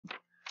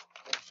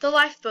The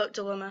Lifeboat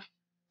Dilemma.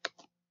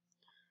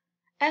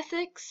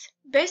 Ethics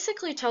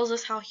basically tells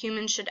us how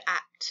humans should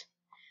act.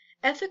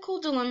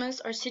 Ethical dilemmas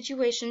are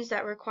situations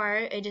that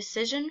require a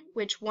decision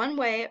which one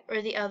way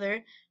or the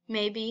other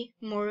may be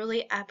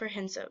morally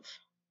apprehensive.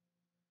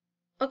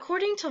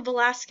 According to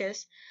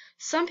Velasquez,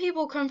 some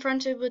people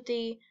confronted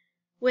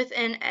with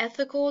an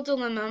ethical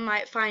dilemma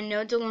might find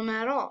no dilemma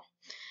at all.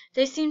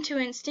 They seem to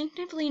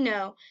instinctively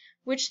know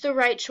which the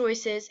right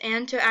choice is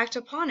and to act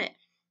upon it.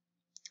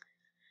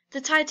 The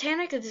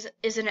Titanic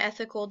is an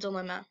ethical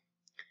dilemma.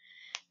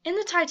 In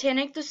the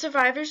Titanic, the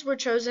survivors were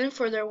chosen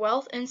for their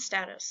wealth and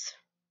status.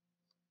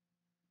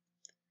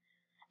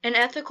 An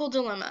ethical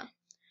dilemma.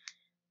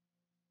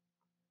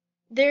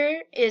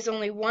 There is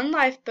only one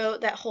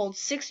lifeboat that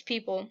holds 6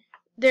 people.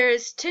 There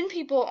is 10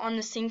 people on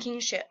the sinking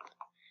ship.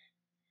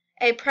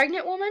 A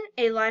pregnant woman,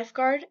 a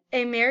lifeguard,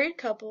 a married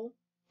couple,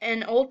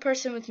 an old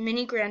person with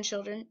many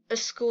grandchildren, a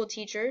school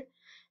teacher,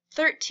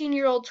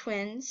 13-year-old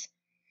twins,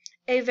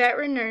 a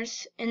veteran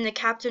nurse, and the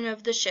captain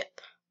of the ship.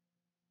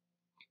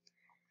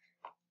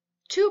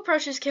 2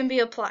 approaches can be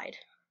applied: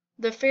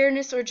 the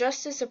fairness or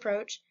justice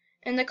approach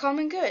and the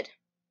common good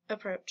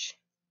approach.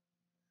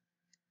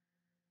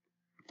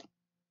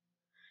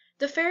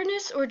 The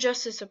fairness or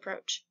justice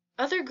approach.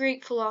 Other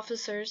Greek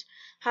philosophers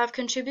have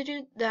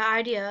contributed the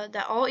idea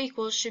that all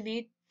equals should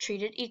be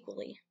treated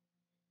equally.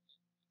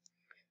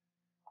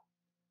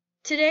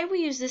 Today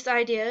we use this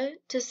idea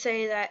to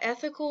say that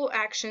ethical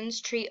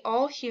actions treat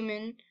all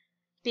human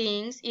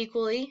beings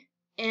equally,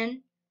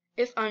 and,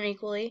 if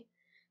unequally,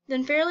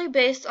 then fairly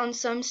based on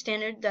some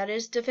standard that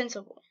is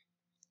defensible.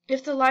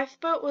 If the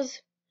lifeboat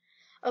was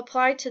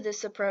applied to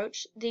this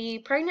approach, the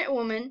pregnant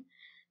woman,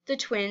 the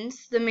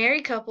twins, the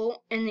married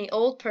couple, and the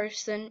old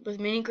person with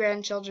many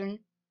grandchildren,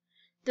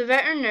 the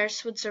veteran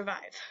nurse would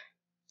survive.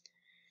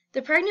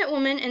 The pregnant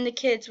woman and the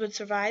kids would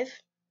survive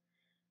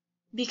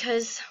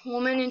because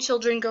women and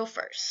children go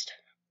first.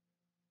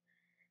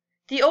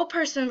 The old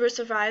person would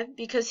survive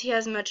because he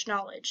has much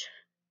knowledge.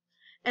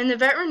 And the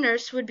veteran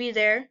nurse would be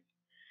there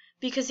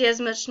because he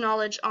has much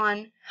knowledge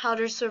on how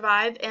to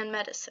survive and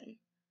medicine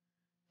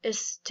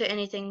if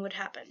anything would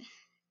happen.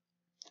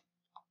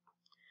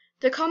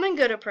 The common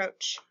good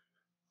approach.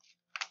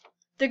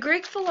 The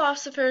Greek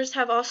philosophers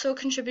have also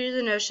contributed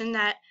the notion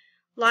that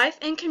life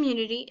and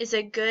community is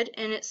a good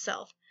in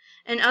itself,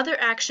 and other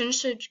actions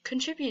should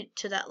contribute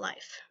to that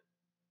life.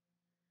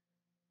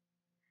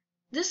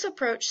 This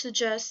approach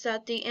suggests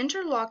that the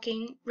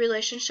interlocking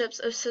relationships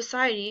of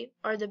society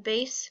are the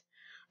base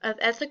of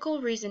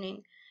ethical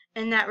reasoning,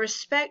 and that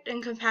respect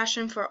and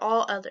compassion for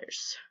all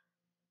others.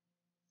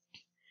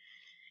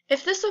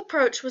 If this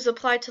approach was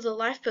applied to the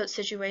lifeboat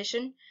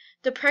situation,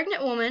 the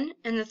pregnant woman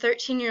and the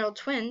 13-year-old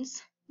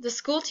twins, the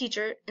school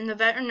teacher and the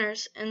veteran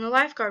nurse and the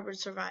lifeguard would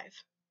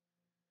survive.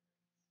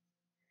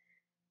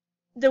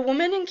 The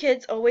woman and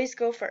kids always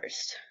go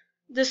first.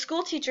 The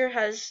school teacher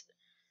has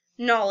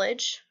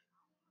knowledge.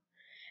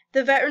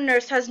 The veteran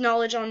nurse has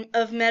knowledge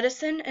of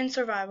medicine and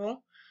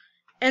survival.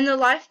 And the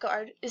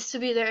lifeguard is to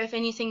be there if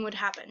anything would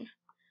happen.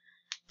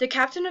 The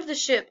captain of the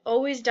ship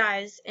always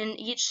dies in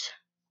each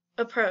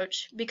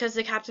approach because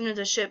the captain of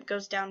the ship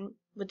goes down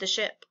with the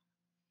ship.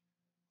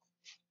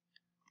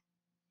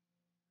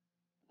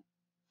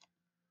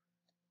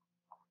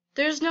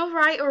 There's no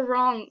right or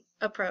wrong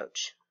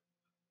approach.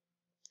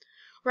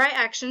 Right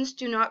actions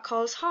do not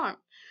cause harm.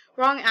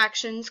 Wrong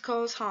actions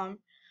cause harm,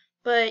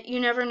 but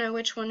you never know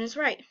which one is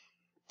right.